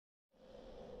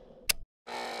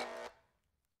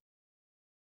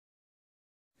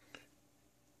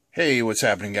Hey, what's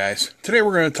happening, guys? Today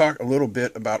we're going to talk a little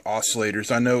bit about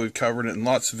oscillators. I know we've covered it in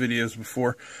lots of videos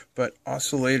before, but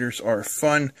oscillators are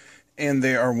fun and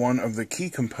they are one of the key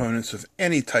components of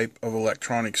any type of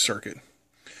electronic circuit.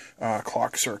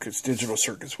 Clock circuits, digital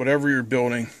circuits, whatever you're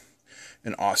building,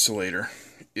 an oscillator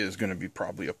is going to be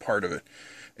probably a part of it.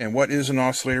 And what is an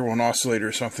oscillator? Well, an oscillator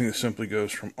is something that simply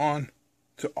goes from on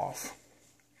to off.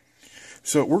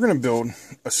 So we're going to build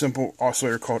a simple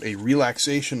oscillator called a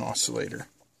relaxation oscillator.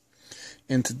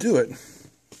 And to do it,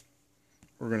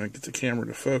 we're going to get the camera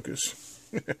to focus.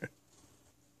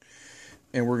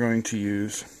 And we're going to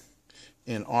use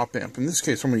an opamp. In this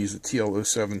case, I'm going to use the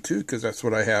TL072 because that's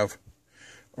what I have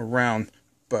around.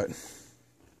 But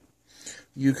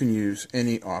you can use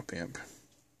any opamp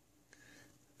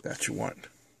that you want.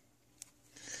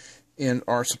 And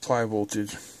our supply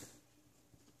voltage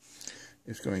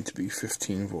is going to be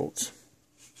 15 volts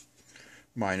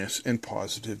minus and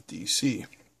positive DC.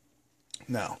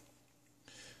 Now,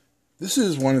 this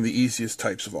is one of the easiest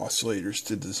types of oscillators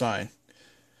to design,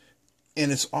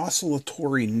 and its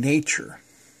oscillatory nature,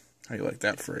 how you like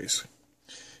that phrase,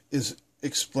 is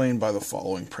explained by the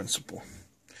following principle.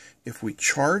 If we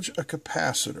charge a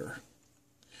capacitor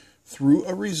through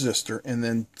a resistor and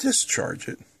then discharge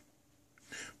it,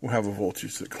 we'll have a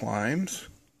voltage that climbs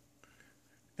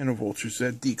and a voltage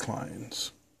that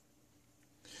declines.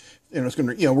 And it's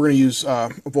going to, we're going to use a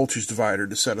voltage divider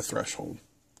to set a threshold.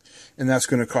 And that's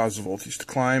going to cause the voltage to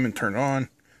climb and turn on,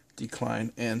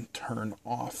 decline, and turn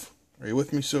off. Are you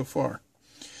with me so far?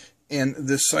 And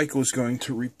this cycle is going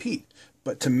to repeat.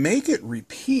 But to make it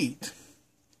repeat,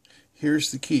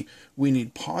 here's the key. We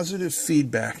need positive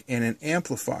feedback and an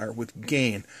amplifier with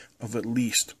gain of at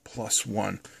least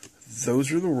 +1. Those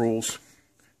are the rules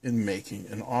in making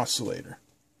an oscillator.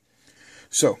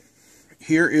 So,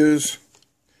 here is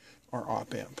our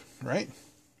opamp, right?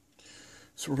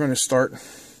 So we're going to start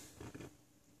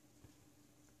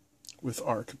with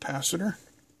our capacitor.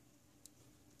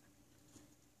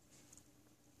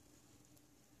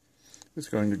 It's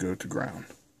going to go to ground,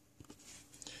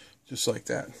 just like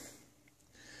that.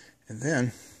 And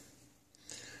then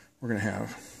we're going to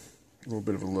have a little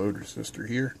bit of a load resistor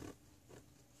here.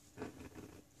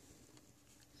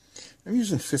 I'm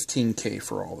using 15K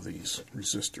for all of these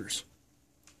resistors.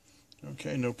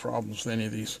 Okay, no problems with any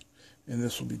of these. And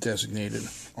this will be designated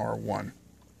R1.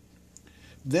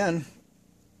 Then,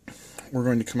 we're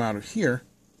going to come out of here,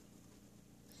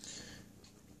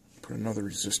 put another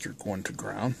resistor going to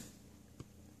ground.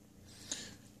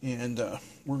 And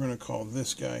we're going to call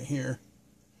this guy here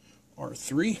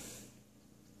R3.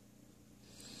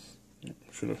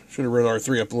 Should have read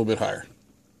R3 up a little bit higher,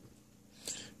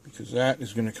 because that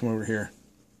is going to come over here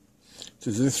to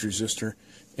this resistor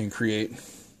and create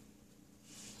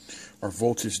our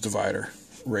voltage divider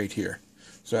right here.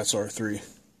 So that's R3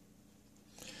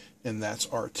 and that's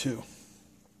R2.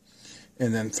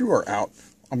 And then through our out,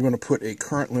 I'm going to put a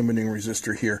current limiting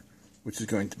resistor here, which is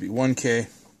going to be 1K.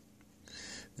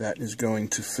 That is going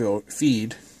to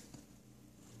feed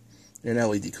an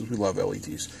LED, because we love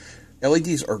LEDs.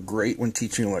 LEDs are great when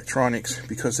teaching electronics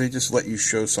because they just let you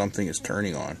show something is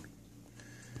turning on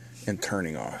and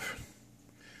turning off.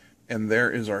 And there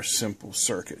is our simple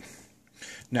circuit.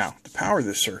 Now, to power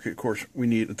this circuit, of course, we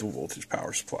need a dual voltage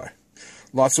power supply.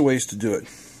 Lots of ways to do it.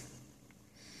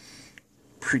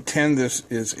 Pretend this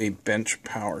is a bench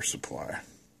power supply.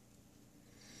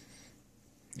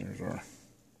 There's our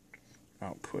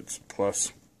outputs,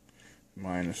 plus,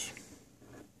 minus.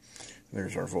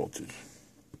 There's our voltage.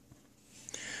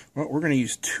 Well, we're going to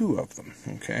use 2 of them,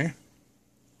 okay?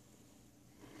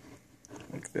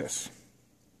 Like this.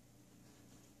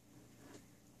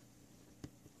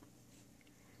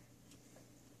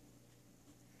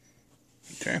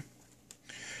 Okay,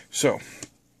 so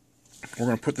we're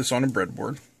going to put this on a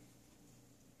breadboard.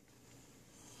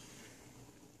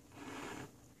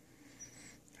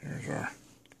 Here's our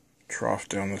trough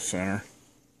down the center.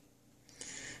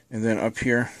 And then up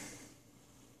here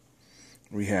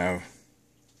we have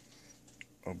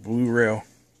a blue rail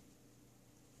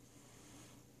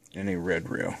and a red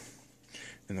rail.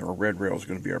 And the red rail is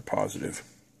going to be our positive.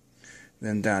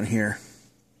 Then down here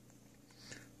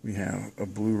we have a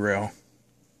blue rail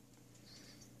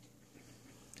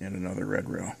and another red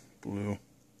rail, blue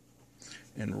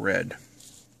and red.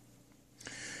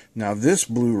 Now this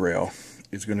blue rail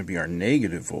is going to be our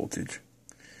negative voltage,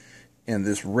 and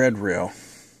this red rail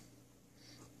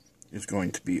is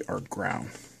going to be our ground.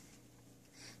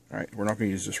 Alright, we're not going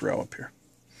to use this rail up here.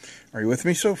 Are you with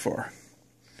me so far?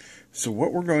 So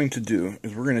what we're going to do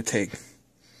is we're going to take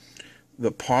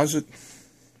the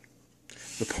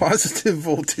the positive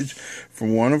voltage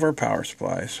from one of our power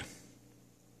supplies,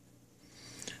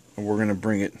 and we're going to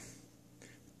bring it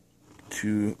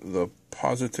to the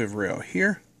positive rail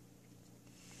here,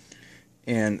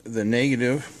 and the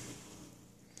negative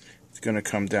is going to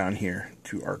come down here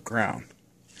to our ground.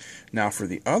 Now for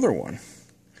the other one,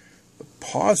 the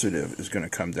positive is going to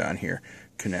come down here,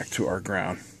 connect to our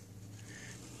ground,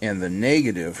 and the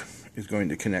negative is going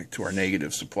to connect to our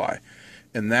negative supply,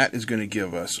 and that is going to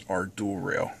give us our dual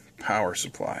rail power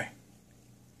supply.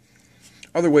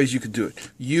 Other ways you could do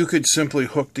it. You could simply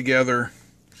hook together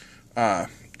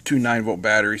two 9-volt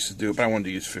batteries to do it, but I wanted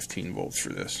to use 15 volts for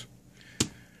this.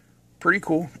 Pretty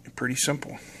cool, pretty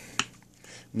simple.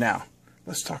 Now,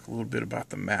 let's talk a little bit about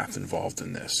the math involved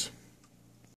in this.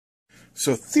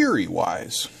 So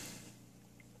theory-wise,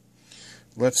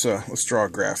 let's draw a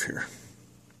graph here.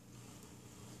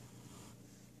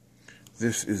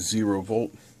 This is 0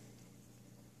 volt.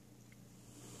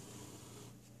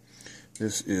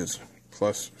 This is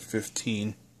plus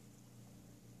 15.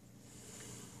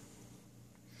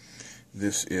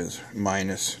 This is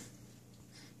minus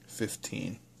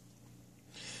 15.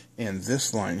 And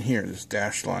this line here, this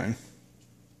dashed line,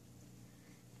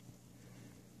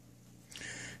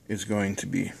 is going to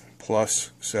be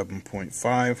plus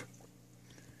 7.5.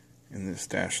 And this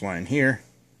dashed line here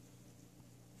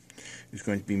is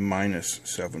going to be minus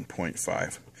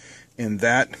 7.5. And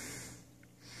that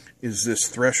is this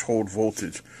threshold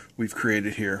voltage we've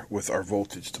created here with our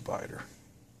voltage divider.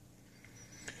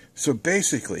 So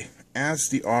basically, as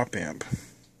the op-amp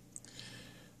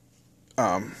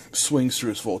swings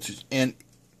through its voltage, and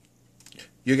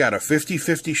you got a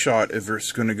 50-50 shot if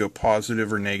it's going to go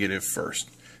positive or negative first.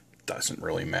 Doesn't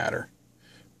really matter.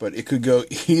 But it could go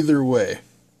either way.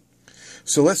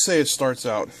 So let's say it starts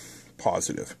out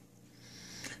positive.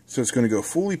 So it's going to go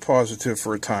fully positive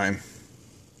for a time.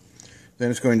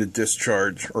 Then it's going to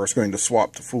discharge, or it's going to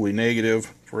swap to fully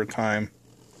negative for a time.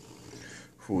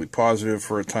 Fully positive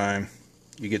for a time.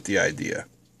 You get the idea.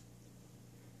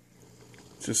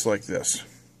 Just like this.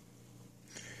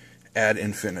 Ad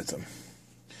infinitum.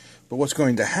 But what's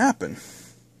going to happen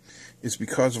is,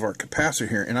 because of our capacitor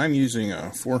here, and I'm using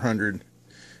a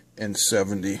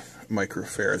 470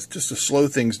 microfarads, just to slow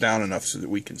things down enough so that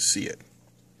we can see it.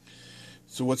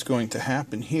 So what's going to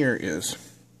happen here is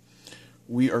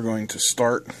we are going to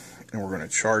start, and we're going to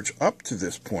charge up to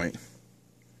this point.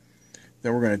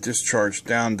 Then we're going to discharge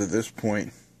down to this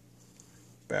point,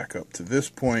 back up to this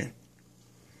point,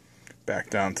 back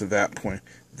down to that point.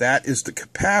 That is the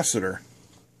capacitor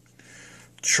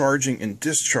charging and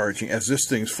discharging as this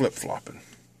thing's flip-flopping.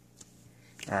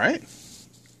 Alright?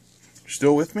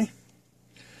 Still with me?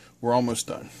 We're almost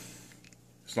done.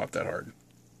 It's not that hard.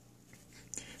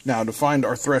 Now, to find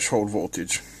our threshold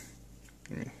voltage,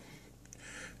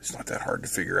 it's not that hard to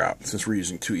figure out. Since we're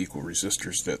using two equal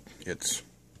resistors, that it's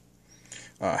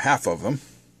half of them.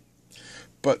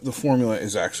 But the formula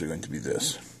is actually going to be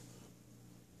this.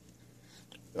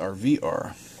 Our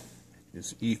VR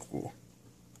is equal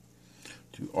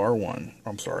to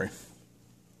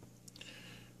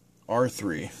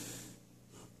R3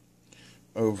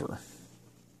 over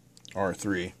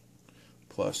R3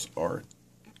 plus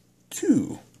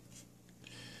R2,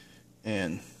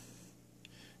 and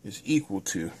is equal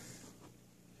to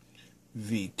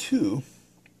V2,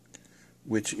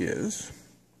 which is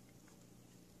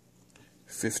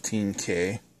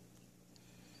 15K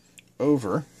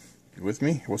over, you with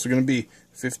me? What's it going to be?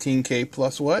 15K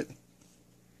plus what?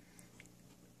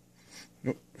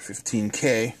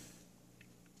 15K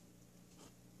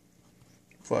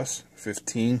plus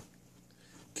 15K,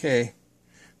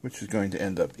 which is going to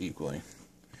end up equaling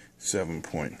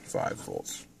 7.5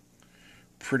 volts.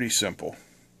 Pretty simple.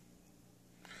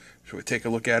 Shall we take a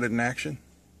look at it in action?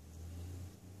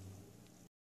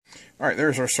 Alright,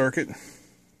 there's our circuit.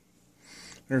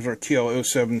 There's our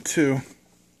TL072.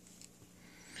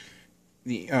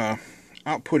 The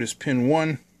output is pin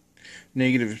 1,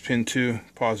 negative is pin 2,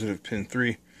 positive pin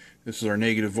 3. This is our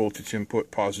negative voltage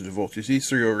input, positive voltage. These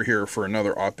three over here are for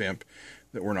another op-amp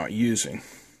that we're not using.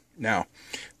 Now,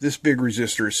 this big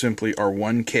resistor is simply our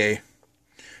 1K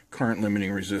current limiting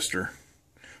resistor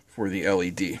for the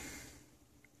LED.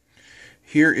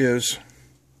 Here is,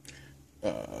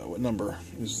 what number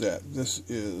is that? This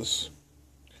is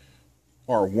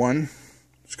R1.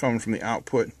 It's coming from the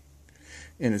output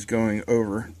and is going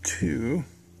over to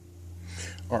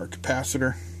our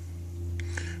capacitor,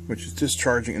 which is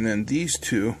discharging, and then these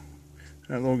two,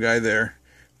 that little guy there,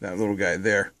 that little guy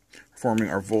there, forming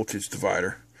our voltage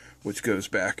divider, which goes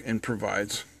back and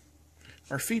provides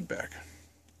our feedback.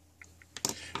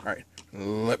 Alright,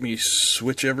 let me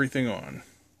switch everything on.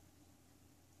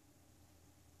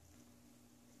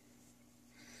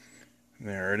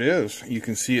 There it is. You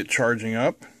can see it charging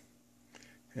up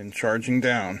and charging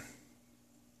down.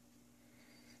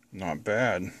 Not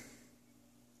bad.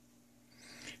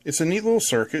 It's a neat little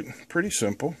circuit, pretty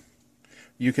simple.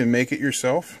 You can make it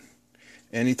yourself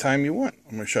anytime you want.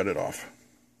 I'm going to shut it off.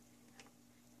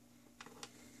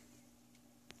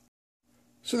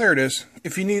 So there it is.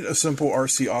 If you need a simple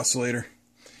RC oscillator,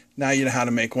 now you know how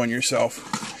to make one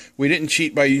yourself. We didn't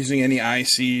cheat by using any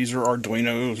ICs or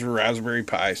Arduinos or Raspberry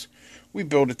Pis. We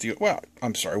built it well,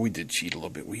 I'm sorry, we did cheat a little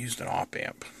bit. We used an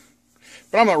opamp.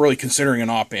 But I'm not really considering an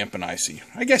opamp an IC.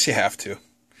 I guess you have to.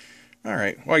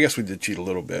 Alright, well I guess we did cheat a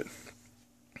little bit.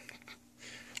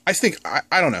 I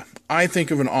don't know. I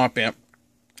think of an opamp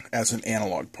as an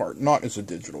analog part, not as a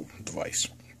digital device.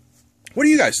 What do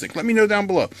you guys think? Let me know down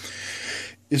below.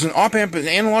 Is an op-amp an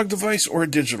analog device or a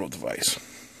digital device?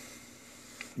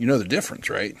 You know the difference,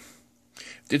 right?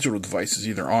 Digital device is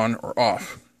either on or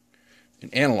off. An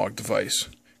analog device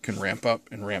can ramp up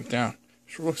and ramp down.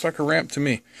 Sure looks like a ramp to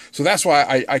me. So that's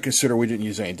why I consider we didn't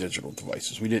use any digital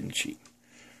devices. We didn't cheat.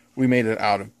 We made it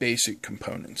out of basic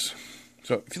components.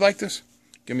 So if you like this,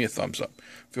 give me a thumbs up.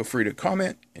 Feel free to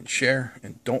comment and share,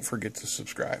 and don't forget to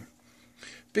subscribe.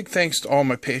 Big thanks to all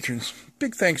my patrons.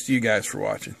 Big thanks to you guys for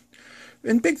watching.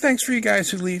 And big thanks for you guys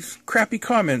who leave crappy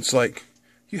comments like,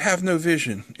 you have no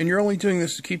vision, and you're only doing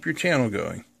this to keep your channel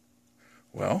going.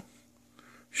 Well,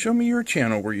 show me your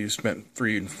channel where you spent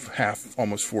 3.5,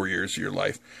 almost 4 years of your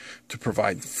life to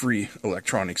provide free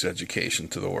electronics education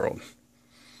to the world.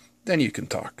 Then you can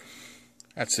talk.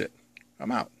 That's it.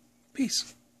 I'm out.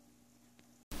 Peace.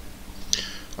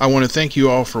 I want to thank you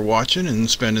all for watching and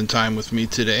spending time with me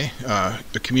today. A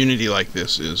community like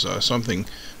this is something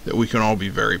that we can all be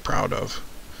very proud of.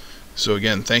 So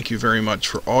again, thank you very much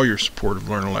for all your support of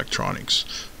Learn Electronics.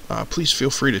 Please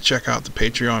feel free to check out the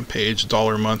Patreon page.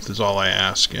 $1 a month is all I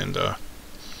ask, and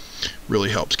really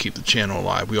helps keep the channel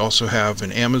alive. We also have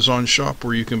an Amazon shop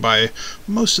where you can buy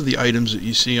most of the items that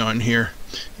you see on here,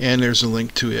 and there's a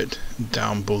link to it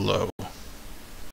down below.